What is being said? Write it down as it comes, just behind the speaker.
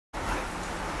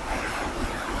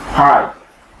Hi,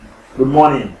 good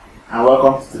morning and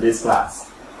welcome to today's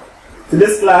class.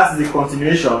 Today's class is a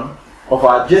continuation of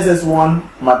our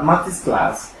JSS1 mathematics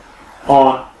class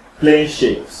on plane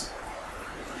shapes.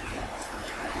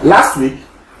 Last week,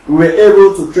 we were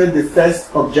able to trace the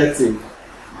first objective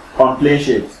on plane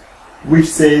shapes, which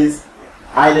says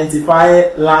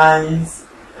identify lines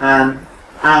and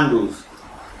angles,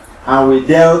 and we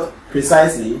dealt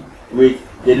precisely with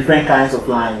the different kinds of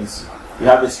lines. We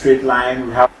have a straight line,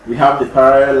 we have the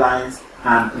parallel lines,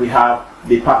 and we have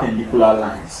the perpendicular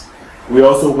lines. We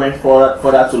also went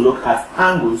further to look at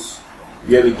angles,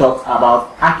 where we talked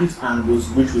about acute angles,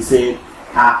 which we say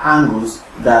are angles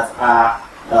that are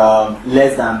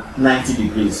less than 90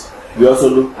 degrees. We also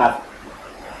looked at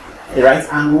a right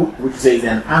angle, which is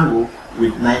an angle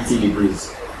with 90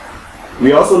 degrees.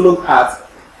 We also looked at,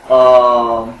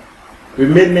 we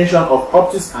made mention of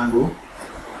obtuse angle,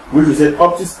 which we said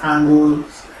obtuse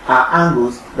angles are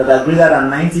angles that are greater than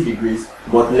 90 degrees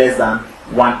but less than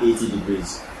 180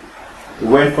 degrees. We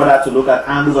went further to look at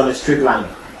angles on a straight line,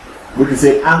 which we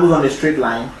said angles on a straight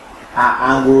line are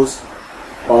angles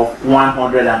of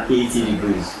 180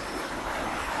 degrees.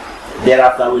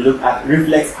 Thereafter, we looked at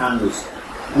reflex angles,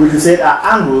 which we said are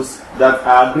angles that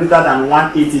are greater than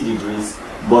 180 degrees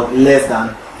but less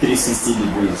than 360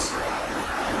 degrees.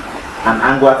 An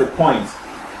angle at a point,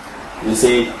 we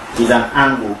say, is an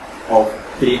angle of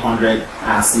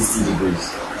 360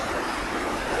 degrees.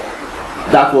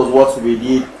 That was what we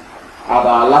did at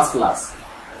our last class.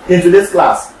 In today's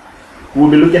class, we'll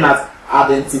be looking at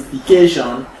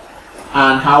identification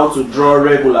and how to draw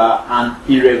regular and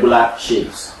irregular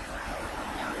shapes.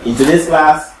 In today's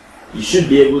class, you should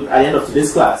be able, at the end of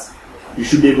today's class, you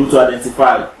should be able to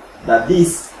identify that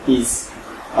this is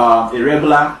a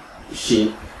regular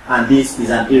shape and this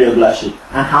is an irregular shape,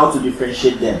 and how to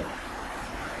differentiate them.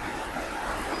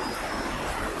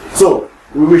 So,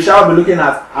 we shall be looking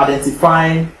at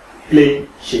identifying plane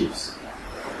shapes.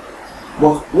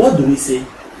 But what do we say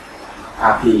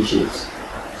are plane shapes?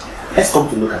 Let's come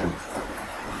to look at it.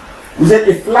 We said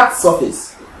a flat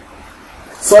surface,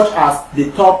 such as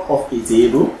the top of a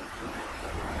table,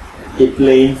 a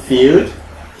playing field,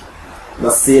 the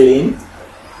ceiling,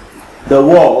 the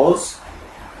walls,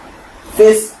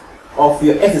 face of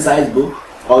your exercise book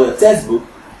or your textbook,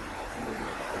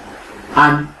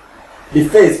 and the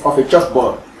face of a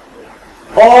chalkboard.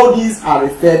 All these are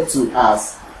referred to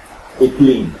as a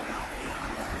plane.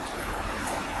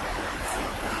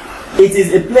 It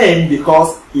is a plane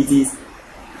because it is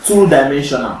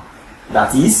two-dimensional.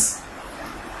 That is,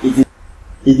 it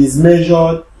is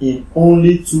measured in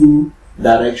only two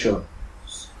directions,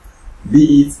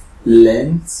 be it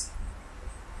length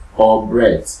or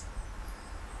breadth.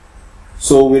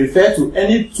 So we refer to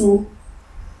any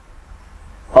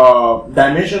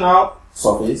two-dimensional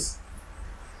surface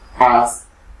as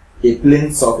a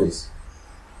plane surface.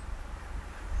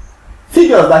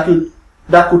 Figures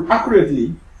that could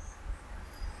accurately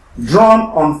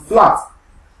drawn on flat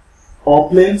or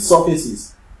plane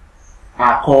surfaces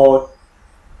are called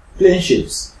plane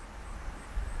shapes.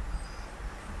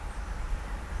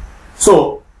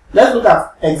 So let's look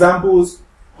at examples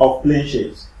of plane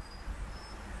shapes.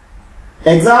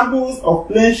 Examples of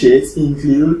plane shapes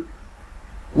include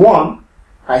 1,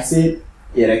 I said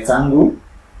a rectangle,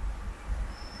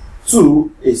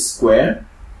 2, a square,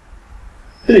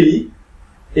 3,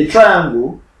 a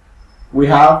triangle, we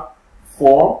have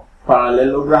 4,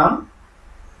 parallelogram,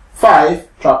 5,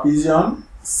 trapezium,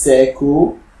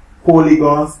 circle,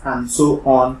 polygons, and so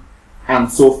on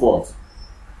and so forth.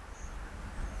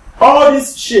 All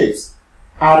these shapes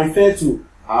are referred to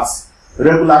as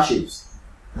regular shapes.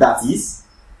 That is,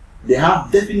 they have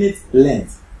definite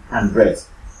length and breadth.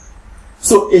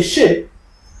 So a shape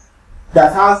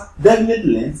that has definite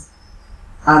length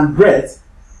and breadth,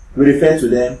 we refer to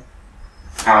them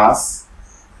as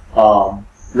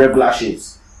regular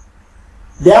shapes.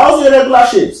 There are also irregular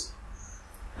shapes.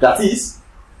 That is,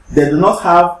 they do not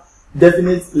have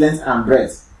definite length and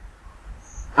breadth.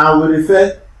 And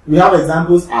we have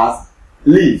examples as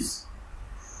leaves.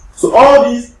 So all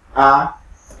these are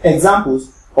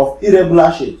examples of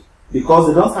irregular shapes because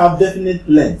they don't have definite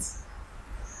length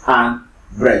and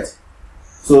breadth.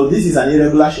 So this is an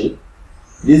irregular shape,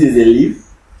 this is a leaf,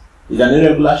 it's an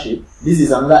irregular shape, this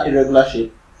is another irregular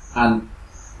shape, and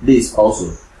this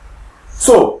also.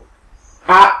 So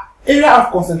our area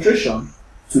of concentration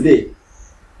today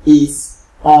is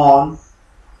on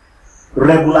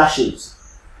regular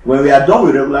shapes. When we are done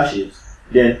with regular shapes,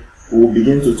 then we will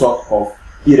begin to talk of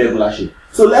irregular shapes.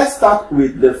 So let's start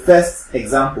with the first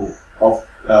example of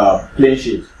plane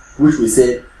shapes, which we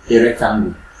said a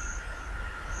rectangle.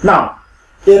 Now,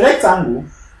 a rectangle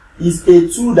is a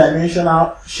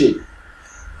two-dimensional shape.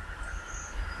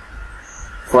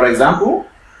 For example,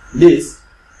 this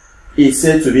is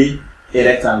said to be a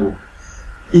rectangle.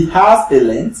 It has a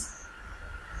length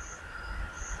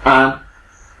and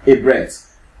a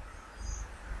breadth.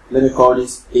 Let me call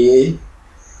this A,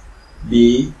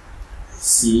 B,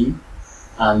 C,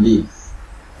 and D.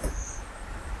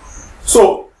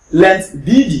 So, length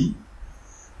BD,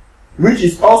 which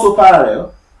is also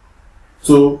parallel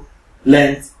to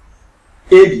length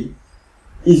AD,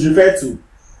 is referred to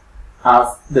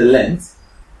as the length,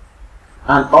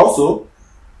 and also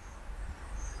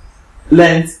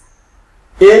length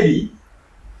AB,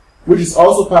 which is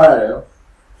also parallel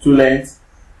to length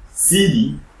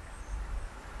CD,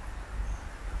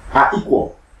 are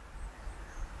equal.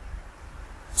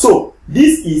 So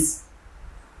this is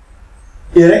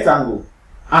a rectangle,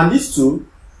 and this too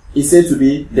is said to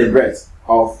be the breadth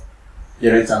of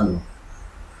the rectangle.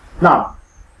 Now,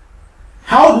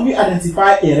 how do we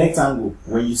identify a rectangle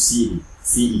when you see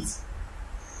it?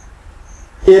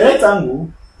 A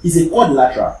rectangle is a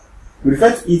quadrilateral. We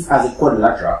refer to it as a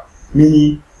quadrilateral,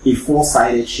 meaning a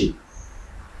four-sided shape,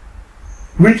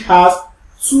 which has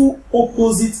two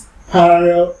opposite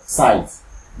parallel sides.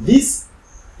 This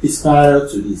is parallel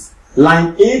to this.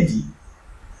 Line AD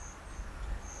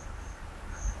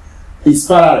is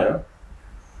parallel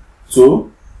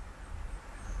to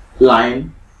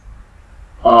line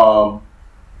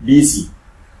BC.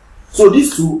 So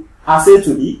these two are said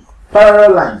to be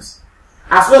parallel lines,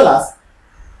 as well as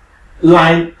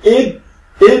line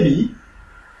AB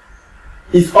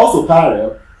is also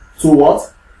parallel to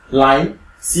what? Line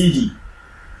CD.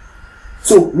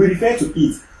 So we refer to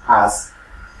it as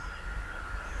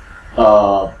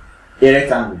a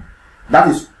rectangle. That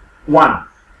is one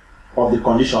of the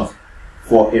conditions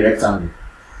for a rectangle.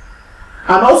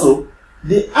 And also,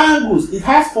 the angles, it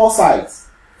has four sides,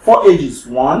 four edges.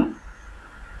 1,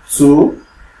 2,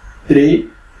 3,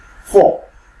 4.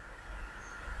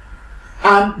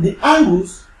 And the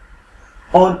angles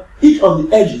on each of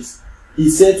the edges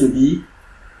is said to be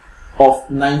of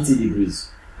 90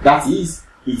 degrees. That is,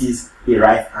 it is a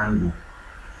right angle.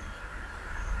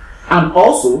 And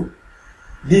also,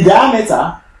 the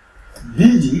diameter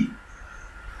BD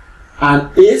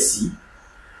and AC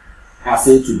are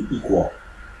said to be equal.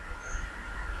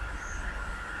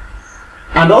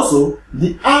 And also,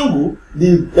 the angle,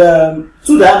 the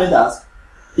two diameters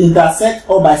intersect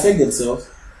or bisect themselves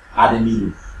at the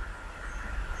middle.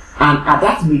 And at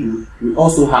that middle, we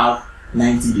also have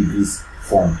 90 degrees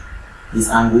formed. This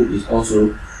angle is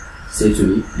also said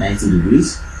to be 90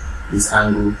 degrees. This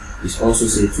angle is also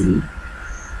said to be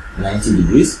 90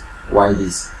 degrees, while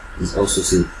this is also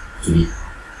said to be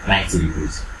 90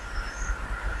 degrees.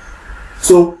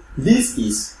 So this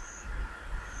is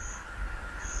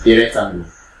a rectangle.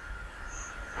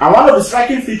 And one of the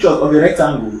striking features of a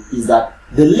rectangle is that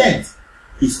the length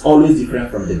is always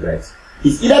different from the breadth.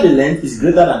 It's either the length is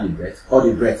greater than the breadth, or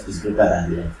the breadth is greater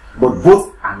than the length. But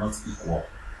both are not equal.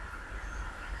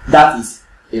 That is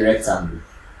a rectangle.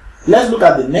 Let's look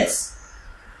at the next,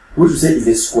 which we say is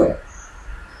a square.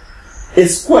 A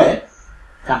square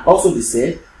can also be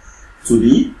said to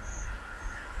be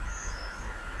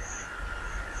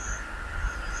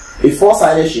a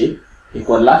four-sided shape, a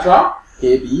quadrilateral,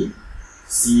 AB,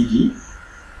 CD.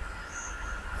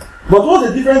 But what's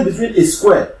the difference between a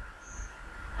square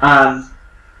and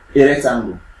a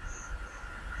rectangle?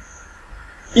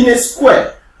 In a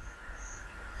square,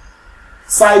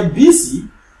 side BC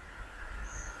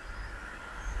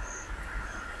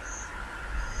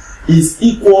is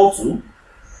equal to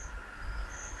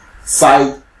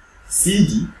side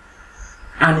CD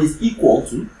and is equal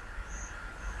to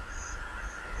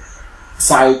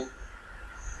side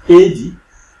AD,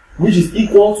 which is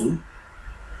equal to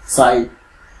side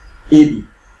AB.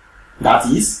 That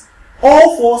is,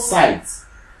 all four sides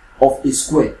of a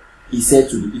square is said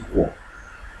to be equal.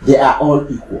 They are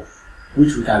all equal,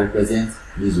 which we can represent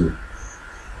this way.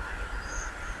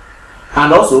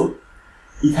 And also,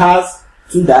 it has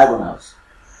two diagonals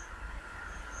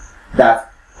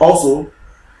that also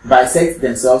bisect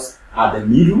themselves at the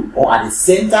middle or at the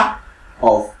center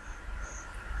of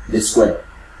the square.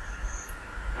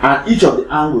 And each of the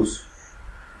angles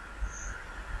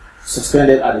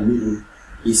suspended at the middle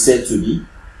is said to be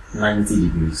 90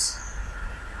 degrees.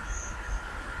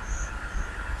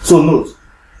 So note,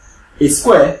 a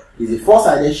square is a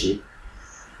four-sided shape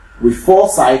with four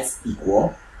sides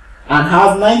equal and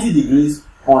has 90 degrees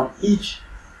on each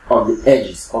of the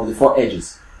edges, of the four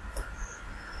edges.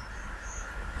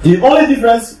 One of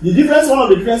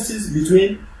the differences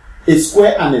between a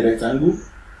square and a rectangle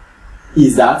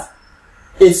is that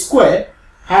a square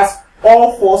has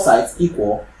all four sides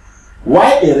equal,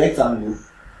 while a rectangle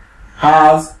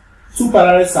has two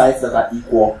parallel sides that are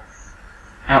equal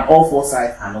and all four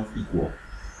sides are not equal.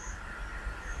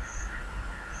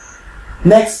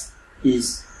 Next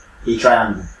is a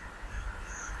triangle,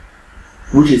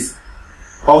 which is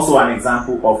also an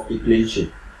example of a plane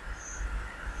shape.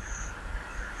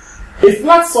 A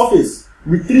flat surface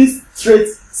with three straight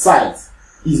sides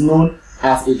is known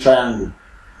as a triangle.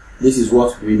 This is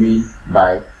what we mean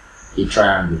by a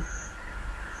triangle.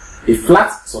 A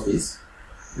flat surface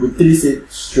with three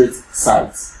straight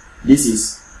sides. This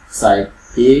is side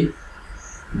A,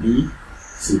 B,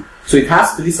 C. So it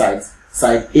has three sides.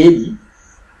 Side AB,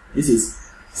 this is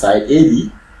side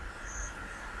AB,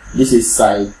 this is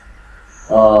side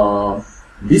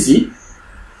BC,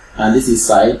 and this is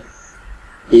side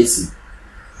AC.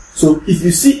 So if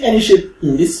you see any shape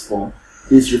in this form,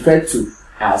 it's referred to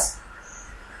as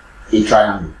a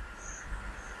triangle.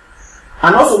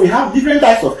 And also we have different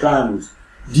types of triangles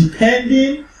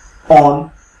depending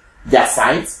on their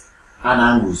sides and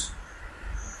angles.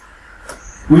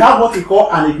 We have what we call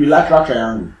an equilateral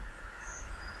triangle.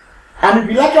 An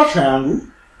equilateral triangle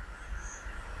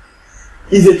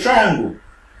is a triangle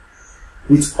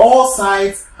with all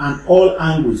sides and all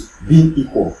angles being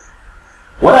equal.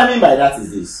 What I mean by that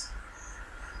is this.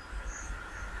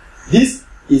 This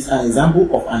is an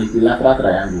example of an equilateral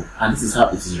triangle, and this is how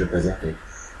it is represented.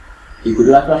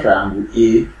 Equilateral triangle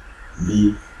A,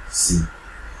 B, C.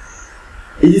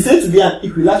 It is said to be an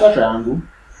equilateral triangle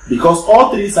because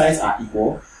all three sides are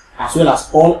equal, as well as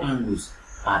all angles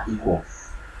are equal.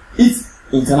 Its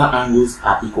internal angles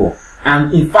are equal,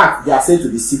 and in fact they are said to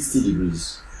be 60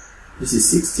 degrees. This is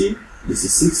 60, this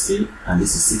is 60, and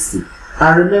this is 60.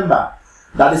 And remember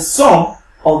that the sum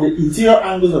of the interior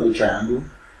angles of a triangle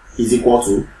is equal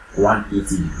to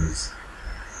 180 degrees.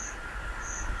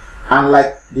 And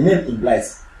like the name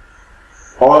implies,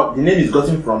 or the name is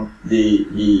gotten from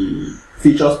the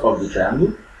features of the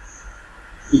triangle,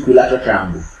 equilateral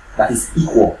triangle, that is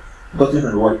equal, gotten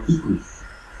from the word equi.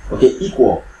 Okay,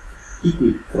 equal,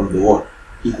 equi from the word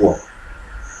equal.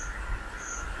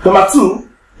 Number 2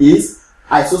 is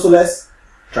isosceles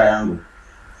triangle.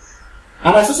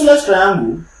 An isosceles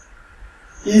triangle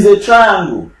is a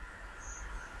triangle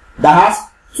that has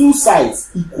two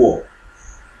sides equal.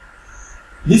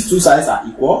 These two sides are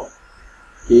equal,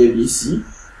 A, B, C,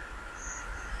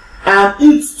 and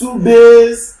its two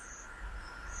base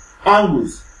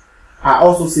angles are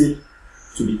also said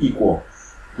to be equal.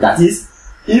 That is,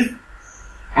 if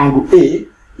angle A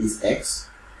is X,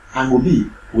 angle B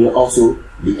will also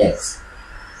be X.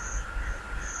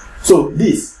 So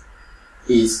this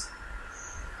is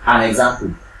an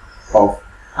example of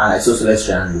an isosceles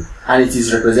triangle, and it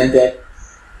is represented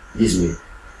this way.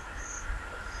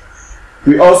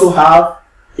 We also have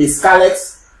a scalene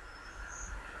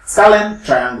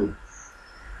triangle.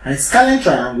 And a scalene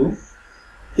triangle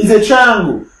is a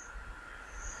triangle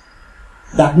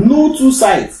that no two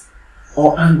sides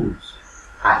or angles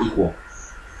are equal.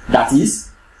 That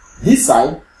is, this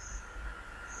side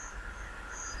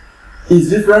is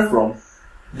different from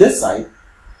this side,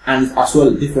 and is as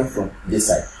well different from this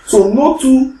side. So no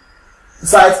two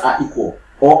sides are equal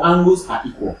or angles are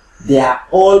equal. They are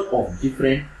all of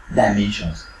different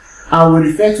dimensions, and we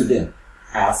refer to them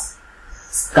as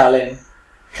scalene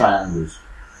triangles.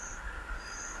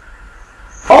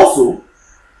 Also,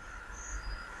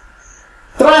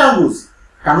 triangles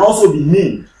can also be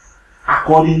named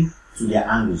according to their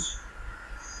angles.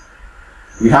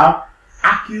 We have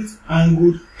acute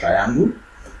angled triangle,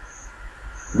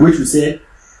 which we say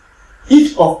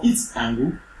each of its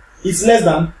angle is less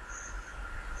than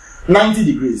 90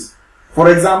 degrees.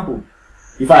 For example,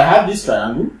 if I have this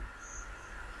triangle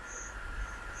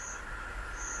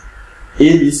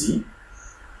ABC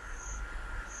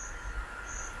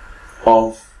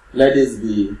of let it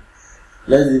be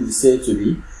said to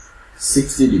be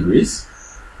 60 degrees.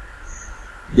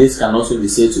 This can also be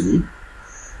said to be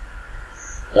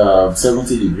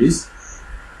 70 degrees,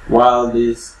 while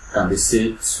this can be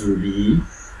said to be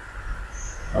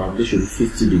this should be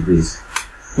 50 degrees.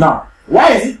 Now,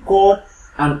 why is it called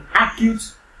an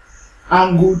acute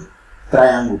angled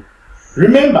triangle?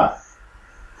 Remember,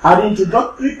 at the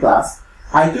introductory class,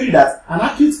 I told you that an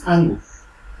acute angle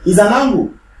is an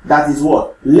angle that is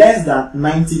what? Less than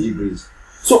 90 degrees.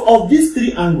 So of these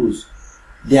three angles,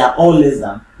 they are all less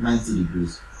than 90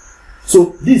 degrees.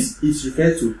 So this is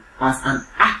referred to as an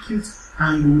acute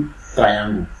angled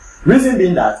triangle. Reason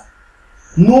being that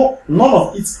none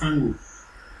of its angle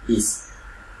is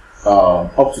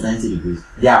up to 90 degrees.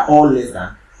 They are all less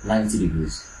than 90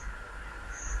 degrees.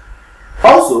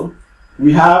 Also,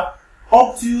 we have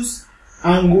obtuse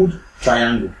angled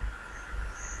triangle.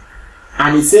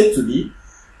 And it's said to be,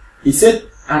 a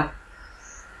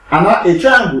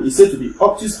triangle is said to be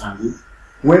obtuse angle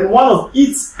when one of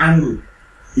its angle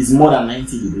is more than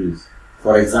 90 degrees.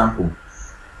 For example,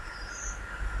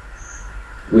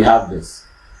 we have this.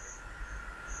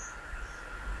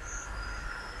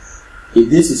 If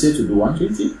this is said to be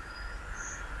 120,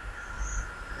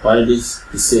 while this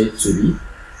is said to be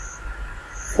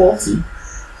 40,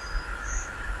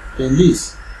 then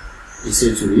this is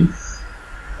said to be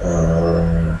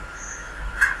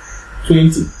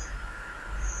 20.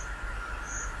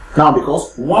 Now,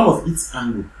 because one of its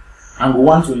angle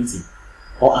 120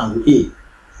 or angle A,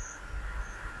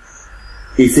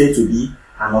 is said to be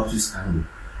an obtuse angle,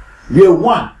 where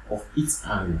one of its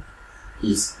angle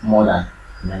is more than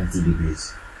 90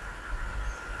 degrees.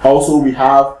 Also, we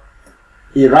have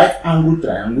a right angle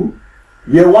triangle,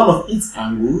 where one of its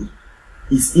angles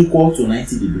is equal to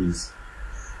 90 degrees.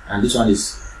 And this one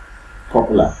is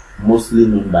popular, mostly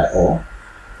known by all,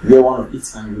 where one of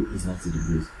its angle is 90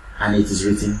 degrees. And it is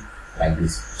written like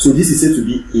this. So this is said to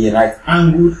be a right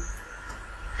angled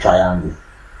triangle,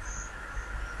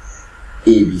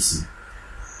 ABC.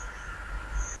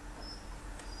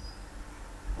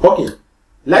 Okay,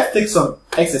 let's take some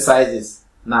exercises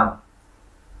now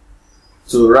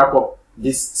to wrap up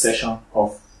this session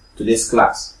of today's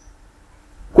class.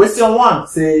 Question 1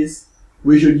 says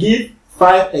we should give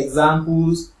 5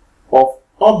 examples of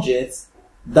objects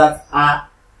that are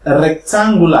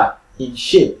rectangular in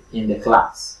shape in the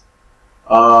class.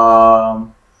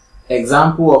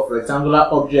 Example of rectangular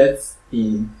objects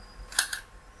in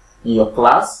your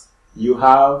class, you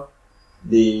have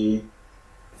the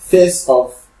face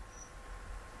of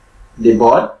the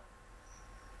board.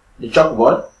 The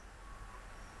chalkboard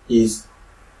is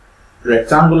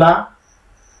rectangular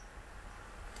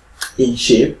in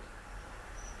shape.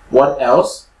 What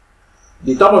else?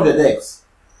 The top of the desk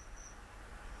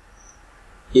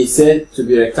is said to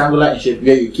be rectangular in shape,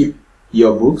 where you keep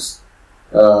your books.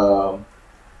 So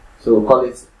we'll call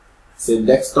it, say,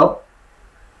 desktop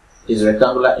is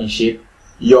rectangular in shape.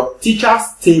 Your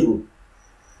teacher's table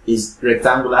is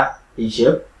rectangular in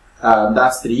shape.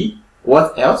 That's 3.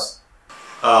 What else?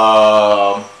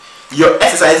 Your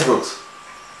exercise book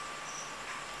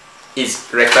is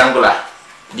rectangular.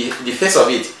 The face of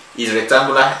it is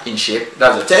rectangular in shape.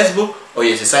 That's your textbook, or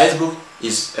your exercise book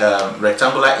is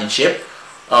rectangular in shape.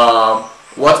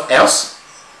 What else?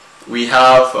 We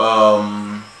have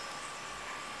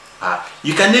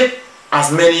you can name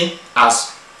as many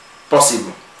as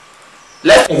possible.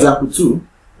 Let's example 2,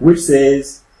 which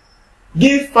says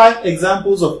give 5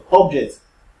 examples of objects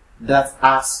that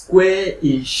are square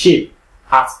in shape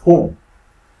at home.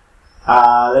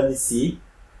 Let me see.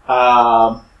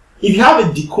 If you have a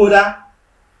decoder,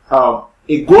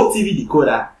 a Go TV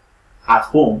decoder at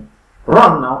home,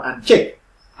 run now and check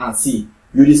and see.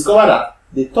 You discover that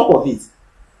the top of it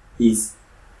is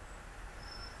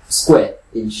square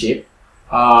in shape.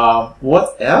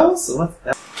 What else?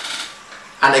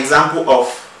 An example of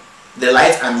the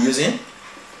light I'm using.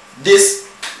 This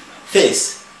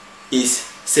face is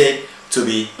said to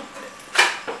be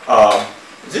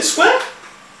is it square?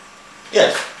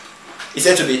 Yes, it's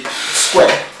said to be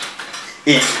square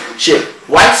in shape.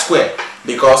 Why square?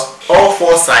 Because all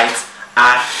 4 sides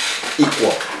are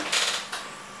equal.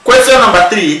 Question number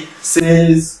 3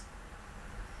 says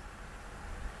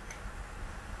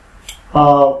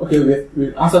okay,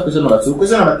 we'll answer question number 2.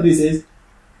 Question number 3 says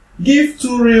give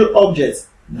 2 real objects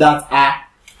that are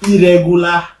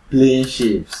irregular plane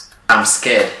shapes. I'm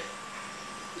scared.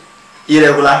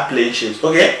 Irregular plane shapes.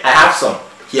 Okay, I have some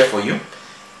here for you.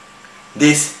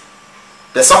 The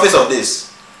surface of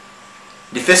this,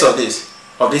 the face of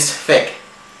this fake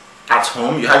at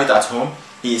home, you have it at home,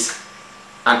 is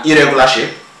an irregular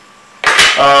shape.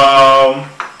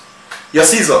 Your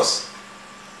scissors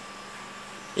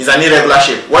is an irregular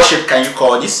shape. What shape can you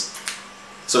call this?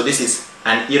 So this is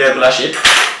an irregular shape.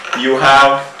 You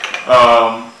have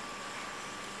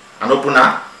an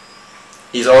opener,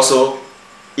 is also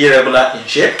irregular in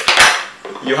shape.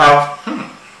 You have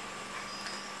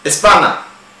a spanner,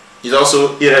 is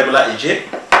also irregular in shape.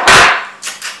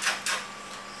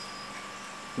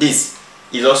 This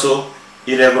is also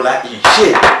irregular in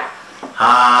shape.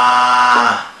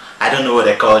 I don't know what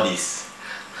they call this,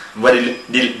 but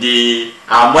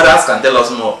our mothers can tell us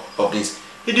more of this.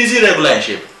 It is irregular in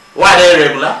shape. Why are they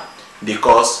irregular?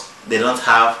 Because they don't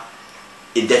have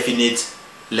a definite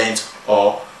length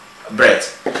or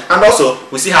breadth. And also,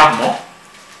 we still have more.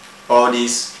 All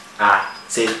these are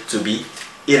said to be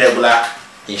irregular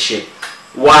in shape.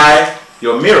 While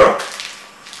your mirror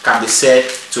can be said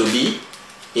to be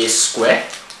a square.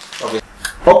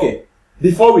 Okay,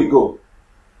 before we go,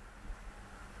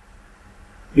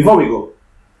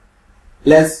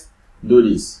 let's do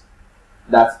this.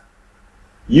 That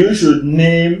you should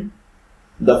name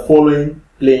the following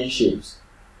plane shapes.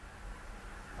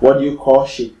 What do you call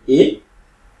shape A?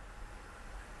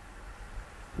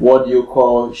 What do you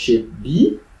call shape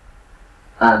B?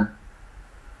 And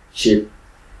shape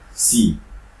C.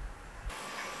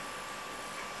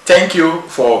 Thank you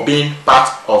for being part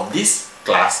of this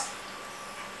class.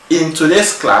 In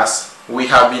today's class, we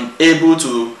have been able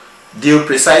to deal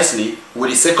precisely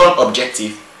with the second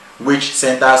objective, which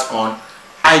centers on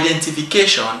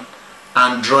identification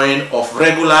and drawing of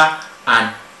regular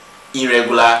and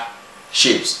irregular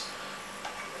shapes.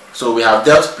 So we have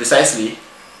dealt precisely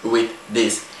with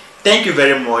this. Thank you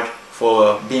very much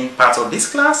for being part of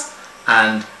this class,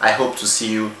 and I hope to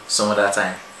see you some other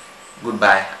time.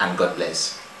 Goodbye and God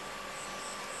bless.